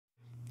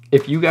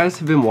If you guys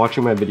have been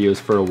watching my videos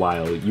for a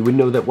while, you would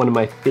know that one of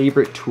my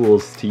favorite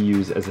tools to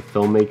use as a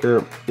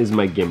filmmaker is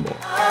my gimbal.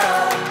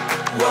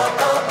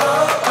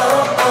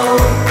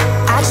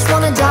 I just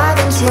wanna dive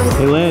into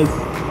Hey Liz.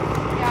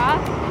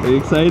 Yeah? Are you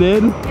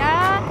excited?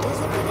 Yeah? I'm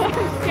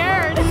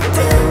scared.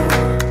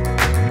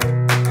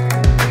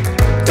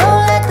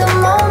 Don't let the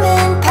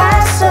moment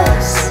pass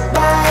us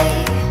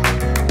by.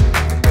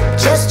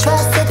 Just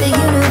trust that the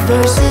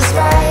universe is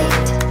right.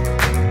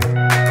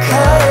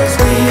 'Cause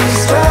we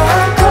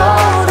struck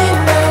gold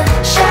in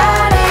the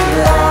shining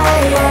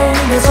light,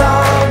 and it's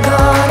all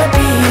gonna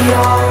be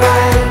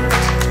alright.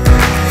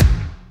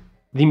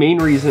 The main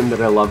reason that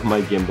I love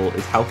my gimbal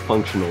is how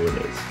functional it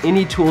is.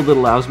 Any tool that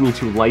allows me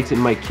to lighten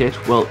my kit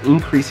while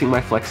increasing my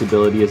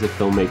flexibility as a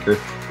filmmaker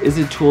is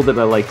a tool that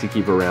I like to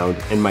keep around,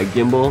 and my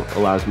gimbal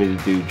allows me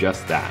to do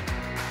just that.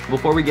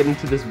 Before we get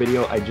into this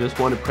video, I just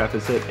want to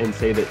preface it and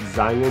say that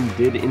Zhiyun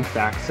did in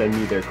fact send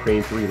me their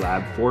Crane 3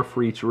 lab for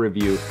free to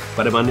review,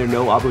 but I'm under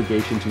no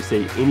obligation to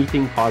say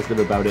anything positive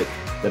about it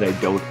that I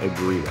don't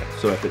agree with.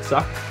 So if it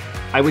sucked,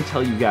 I would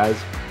tell you guys,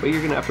 but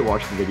you're gonna have to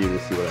watch the video to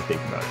see what I think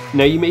about it.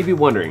 Now you may be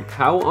wondering,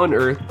 how on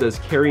earth does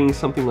carrying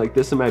something like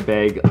this in my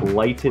bag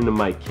lighten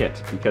my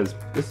kit? Because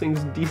this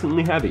thing's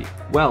decently heavy.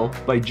 Well,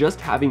 by just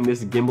having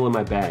this gimbal in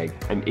my bag,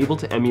 I'm able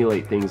to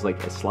emulate things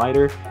like a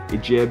slider, a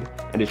jib,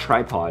 and a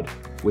tripod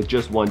with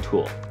just one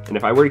tool. And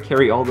if I were to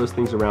carry all those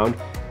things around,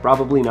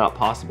 probably not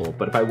possible,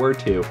 but if I were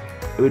to,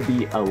 it would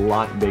be a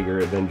lot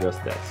bigger than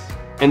just this.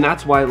 And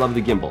that's why I love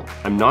the gimbal.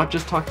 I'm not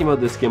just talking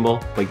about this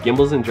gimbal, but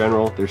gimbals in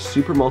general. They're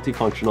super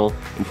multifunctional,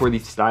 and for the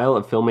style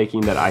of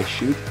filmmaking that I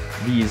shoot,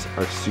 these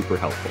are super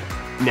helpful.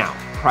 Now,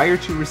 prior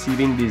to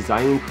receiving the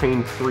Zhiyun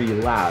Crane 3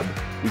 lab,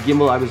 the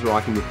gimbal I was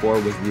rocking before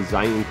was the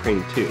Zhiyun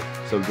Crane 2,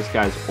 so this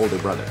guy's older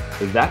brother.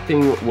 That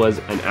thing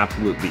was an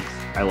absolute beast.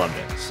 I loved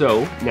it.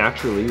 So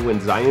naturally, when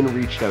Zhiyun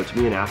reached out to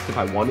me and asked if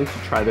I wanted to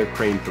try their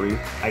Crane 3,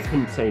 I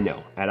couldn't say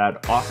no. I'd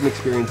had awesome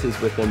experiences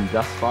with them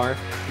thus far,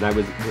 and I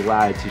was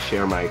glad to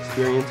share my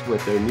experience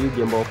with their new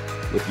gimbal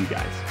with you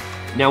guys.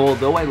 Now,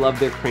 although I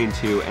love their Crane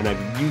 2 and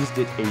I've used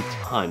it a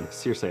ton,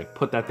 seriously, I've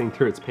put that thing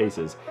through its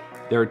paces,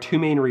 there are two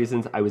main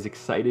reasons I was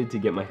excited to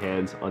get my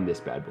hands on this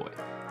bad boy.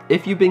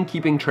 If you've been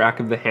keeping track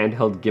of the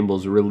handheld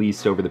gimbals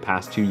released over the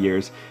past 2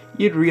 years,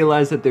 you'd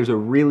realize that there's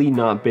really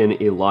not been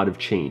a lot of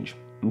change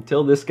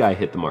until this guy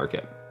hit the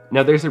market.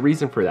 Now there's a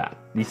reason for that.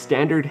 The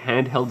standard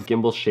handheld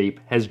gimbal shape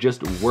has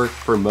just worked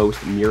for most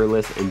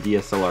mirrorless and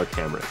DSLR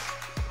cameras.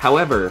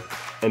 However,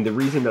 and the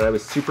reason that I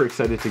was super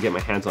excited to get my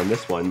hands on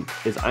this one,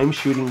 is I'm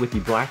shooting with the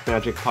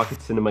Blackmagic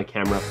Pocket Cinema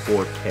Camera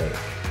 4K.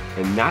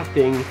 And that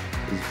thing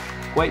is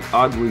quite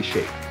oddly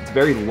shaped. It's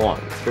very long,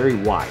 it's very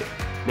wide.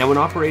 Now when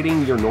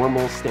operating your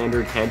normal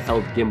standard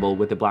handheld gimbal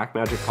with the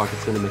Blackmagic Pocket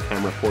Cinema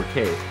Camera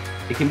 4K,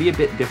 it can be a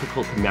bit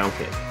difficult to mount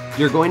it.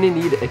 You're going to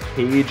need a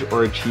cage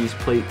or a cheese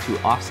plate to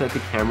offset the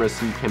camera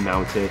so you can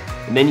mount it,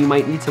 and then you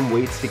might need some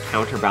weights to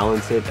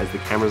counterbalance it as the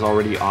camera's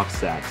already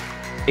offset.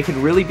 It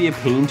can really be a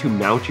pain to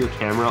mount your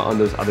camera on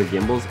those other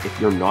gimbals if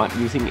you're not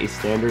using a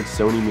standard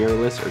Sony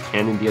mirrorless or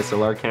Canon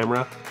DSLR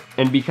camera,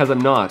 and because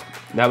I'm not,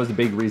 that was a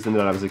big reason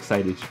that I was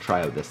excited to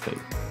try out this thing.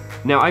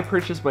 Now, I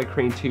purchased my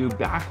Crane 2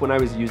 back when I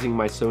was using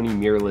my Sony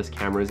mirrorless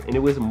cameras, and it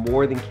was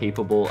more than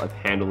capable of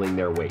handling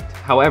their weight.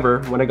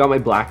 However, when I got my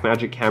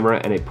Blackmagic camera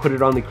and I put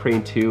it on the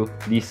Crane 2,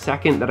 the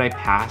second that I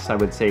passed, I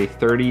would say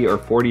 30 or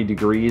 40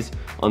 degrees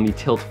on the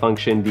tilt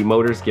function, the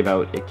motors give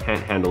out, it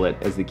can't handle it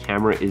as the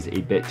camera is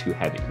a bit too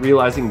heavy.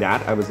 Realizing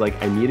that, I was like,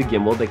 I need a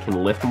gimbal that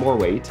can lift more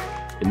weight,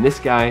 and this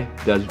guy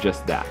does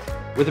just that.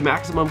 With a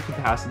maximum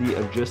capacity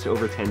of just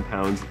over 10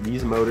 pounds,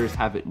 these motors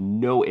have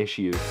no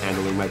issues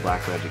handling my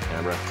Blackmagic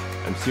camera.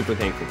 I'm super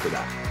thankful for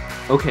that.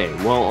 Okay,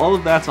 well, all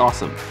of that's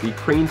awesome. The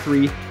Crane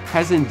 3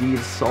 has indeed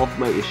solved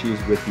my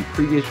issues with the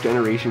previous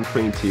generation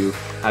Crane 2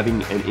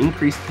 having an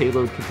increased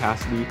payload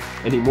capacity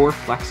and a more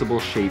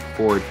flexible shape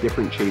for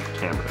different shaped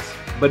cameras.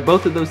 But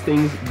both of those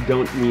things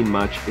don't mean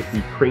much if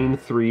the Crane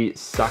 3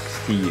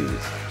 sucks to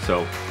use.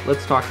 So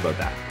let's talk about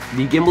that.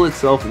 The gimbal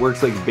itself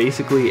works like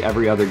basically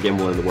every other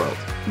gimbal in the world.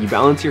 You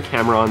balance your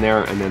camera on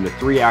there, and then the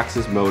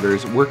 3-axis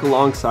motors work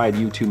alongside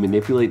you to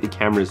manipulate the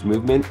camera's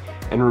movement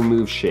and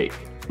remove shake.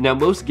 Now,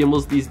 most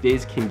gimbals these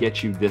days can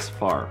get you this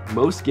far.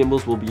 Most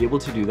gimbals will be able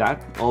to do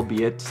that,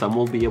 albeit some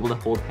will be able to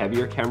hold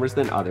heavier cameras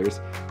than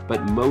others,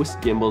 but most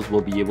gimbals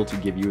will be able to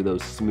give you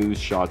those smooth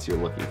shots you're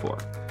looking for.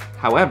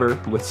 However,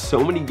 with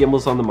so many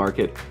gimbals on the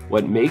market,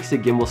 what makes a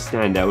gimbal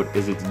stand out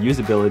is its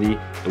usability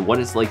and what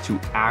it's like to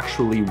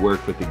actually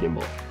work with the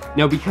gimbal.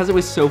 Now, because I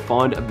was so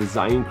fond of the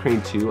Zhiyun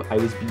Crane 2, I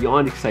was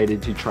beyond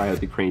excited to try out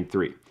the Crane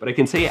 3. But I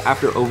can say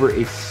after over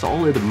a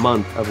solid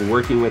month of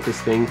working with this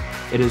thing,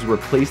 it has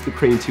replaced the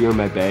Crane 2 in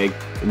my bag,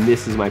 and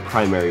this is my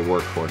primary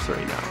workhorse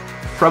right now.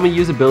 From a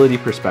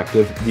usability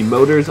perspective, the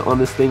motors on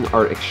this thing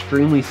are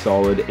extremely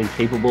solid and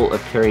capable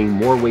of carrying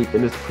more weight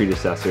than its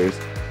predecessors.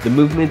 The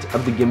movement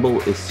of the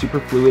gimbal is super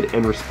fluid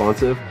and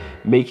responsive,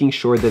 making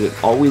sure that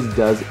it always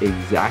does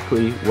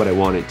exactly what I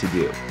want it to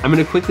do. I'm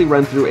going to quickly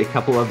run through a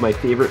couple of my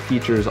favorite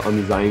features on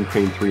the Zhiyun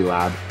Crane 3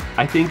 Lab.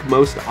 I think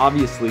most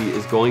obviously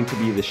is going to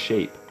be the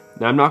shape.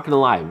 Now I'm not gonna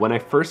lie, when I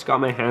first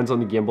got my hands on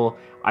the gimbal,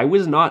 I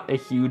was not a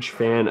huge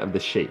fan of the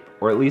shape,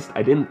 or at least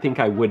I didn't think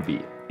I would be,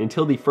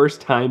 until the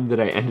first time that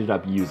I ended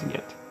up using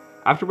it.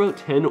 After about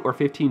 10 or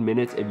 15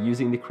 minutes of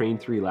using the Crane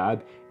 3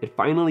 Lab, it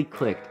finally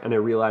clicked and I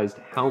realized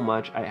how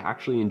much I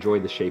actually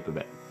enjoyed the shape of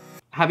it.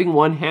 Having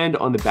one hand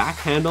on the back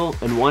handle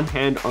and one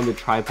hand on the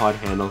tripod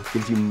handle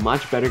gives you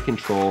much better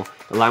control,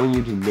 allowing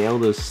you to nail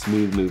those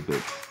smooth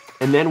movements.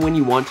 And then when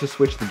you want to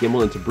switch the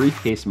gimbal into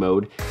briefcase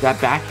mode, that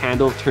back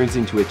handle turns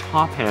into a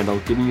top handle,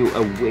 giving you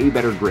a way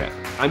better grip.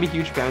 I'm a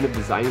huge fan of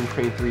the Zhiyun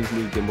Crane 3's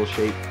new gimbal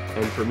shape,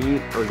 and for me,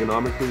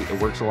 ergonomically, it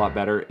works a lot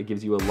better. It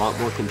gives you a lot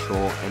more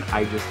control, and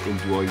I just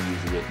enjoy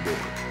using it more.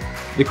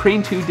 The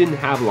Crane 2 didn't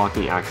have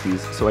locking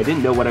axes, so I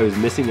didn't know what I was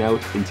missing out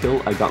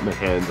until I got my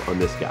hands on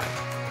this guy.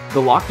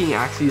 The locking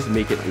axes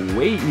make it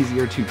way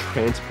easier to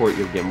transport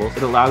your gimbal.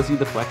 It allows you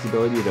the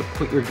flexibility to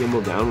put your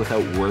gimbal down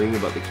without worrying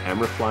about the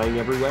camera flying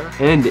everywhere.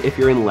 And if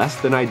you're in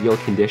less than ideal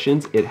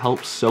conditions, it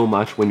helps so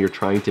much when you're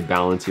trying to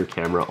balance your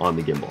camera on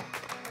the gimbal.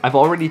 I've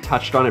already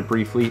touched on it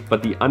briefly,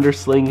 but the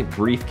undersling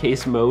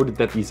briefcase mode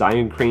that the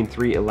Zhiyun Crane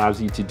 3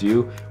 allows you to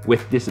do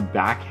with this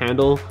back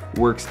handle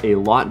works a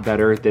lot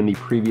better than the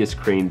previous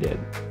Crane did.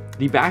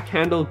 The back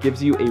handle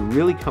gives you a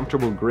really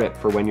comfortable grip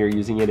for when you're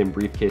using it in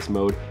briefcase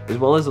mode, as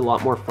well as a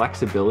lot more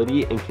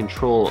flexibility and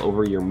control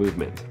over your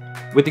movement.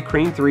 With the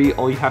Crane 3,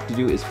 all you have to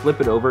do is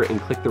flip it over and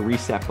click the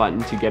reset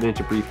button to get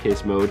into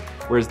briefcase mode,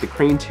 whereas the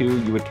Crane 2,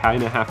 you would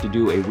kind of have to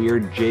do a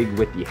weird jig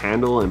with the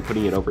handle and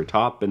putting it over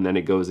top, and then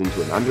it goes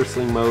into an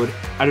undersling mode.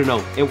 I don't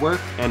know, it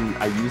worked and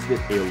I used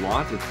it a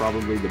lot. It's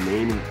probably the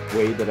main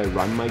way that I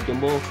run my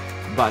gimbal,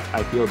 but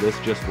I feel this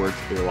just works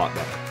a lot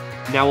better.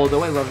 Now,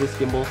 although I love this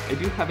gimbal, I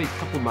do have a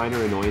couple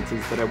minor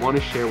annoyances that I want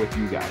to share with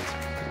you guys,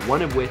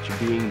 one of which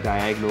being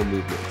diagonal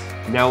movements.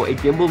 Now, a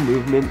gimbal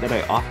movement that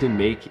I often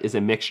make is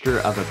a mixture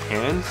of a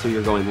pan, so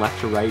you're going left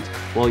to right,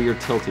 while you're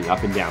tilting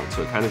up and down,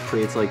 so it kind of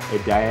creates like a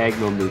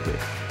diagonal movement.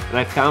 And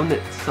I found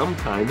that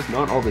sometimes,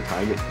 not all the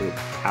time, it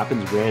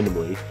happens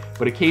randomly,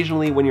 but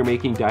occasionally when you're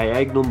making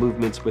diagonal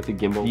movements with the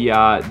gimbal,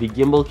 the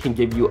gimbal can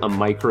give you a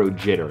micro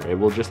jitter. It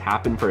will just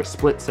happen for a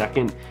split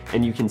second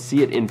and you can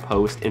see it in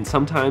post, and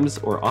sometimes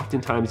or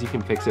oftentimes you can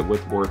fix it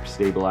with warp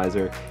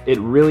stabilizer. It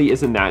really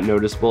isn't that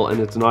noticeable and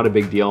it's not a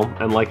big deal,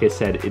 and like I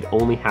said, it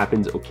only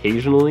happens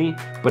occasionally,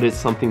 but it's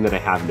something that I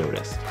have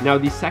noticed. Now,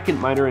 the second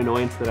minor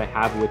annoyance that I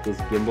have with this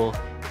gimbal,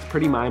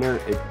 pretty minor.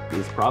 It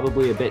is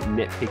probably a bit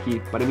nitpicky,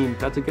 but I mean,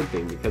 that's a good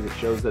thing because it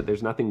shows that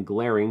there's nothing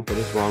glaring that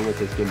is wrong with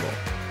this gimbal.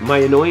 My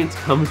annoyance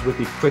comes with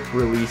the quick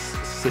release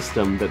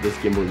system that this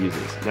gimbal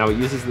uses. Now, it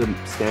uses the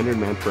standard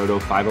Manfrotto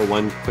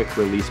 501 quick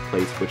release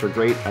plates, which are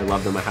great. I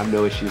love them. I have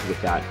no issues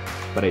with that.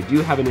 But I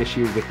do have an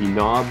issue with the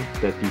knob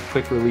that the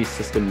quick release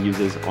system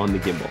uses on the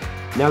gimbal.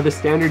 Now, the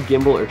standard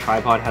gimbal or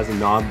tripod has a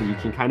knob that you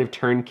can kind of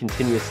turn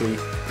continuously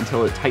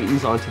until it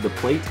tightens onto the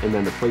plate and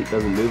then the plate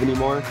doesn't move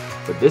anymore.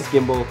 But this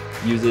gimbal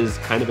uses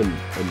kind of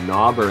a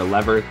knob or a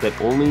lever that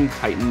only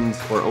tightens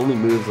or only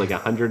moves like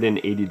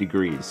 180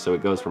 degrees. So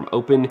it goes from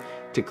open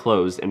to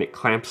closed and it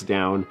clamps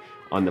down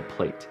on the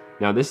plate.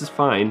 Now, this is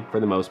fine for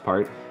the most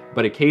part,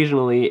 but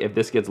occasionally if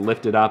this gets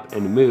lifted up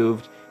and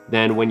moved,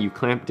 then when you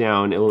clamp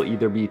down, it will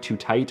either be too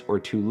tight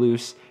or too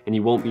loose and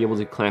you won't be able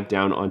to clamp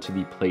down onto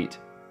the plate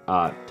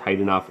tight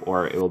enough,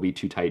 or it will be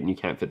too tight and you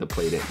can't fit the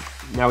plate in.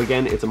 Now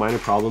again, it's a minor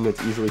problem, it's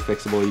easily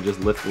fixable, you just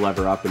lift the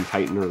lever up and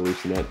tighten or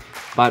loosen it,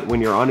 but when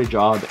you're on a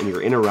job and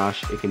you're in a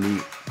rush, it can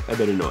be a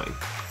bit annoying.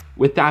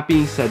 With that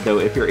being said though,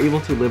 if you're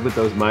able to live with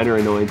those minor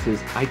annoyances,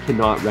 I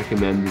cannot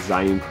recommend the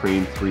Zhiyun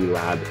Crane 3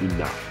 Lab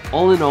enough.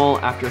 All in all,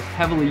 after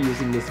heavily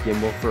using this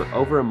gimbal for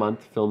over a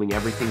month, filming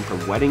everything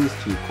from weddings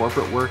to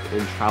corporate work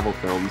and travel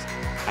films,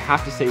 I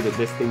have to say that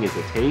this thing is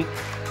a tank,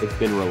 it's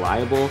been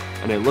reliable,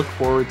 and I look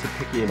forward to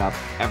picking it up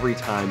every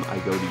time I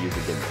go to use a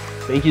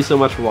gimbal. Thank you so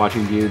much for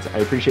watching, dudes. I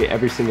appreciate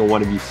every single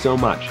one of you so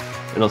much,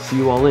 and I'll see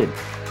you all in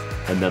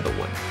another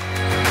one.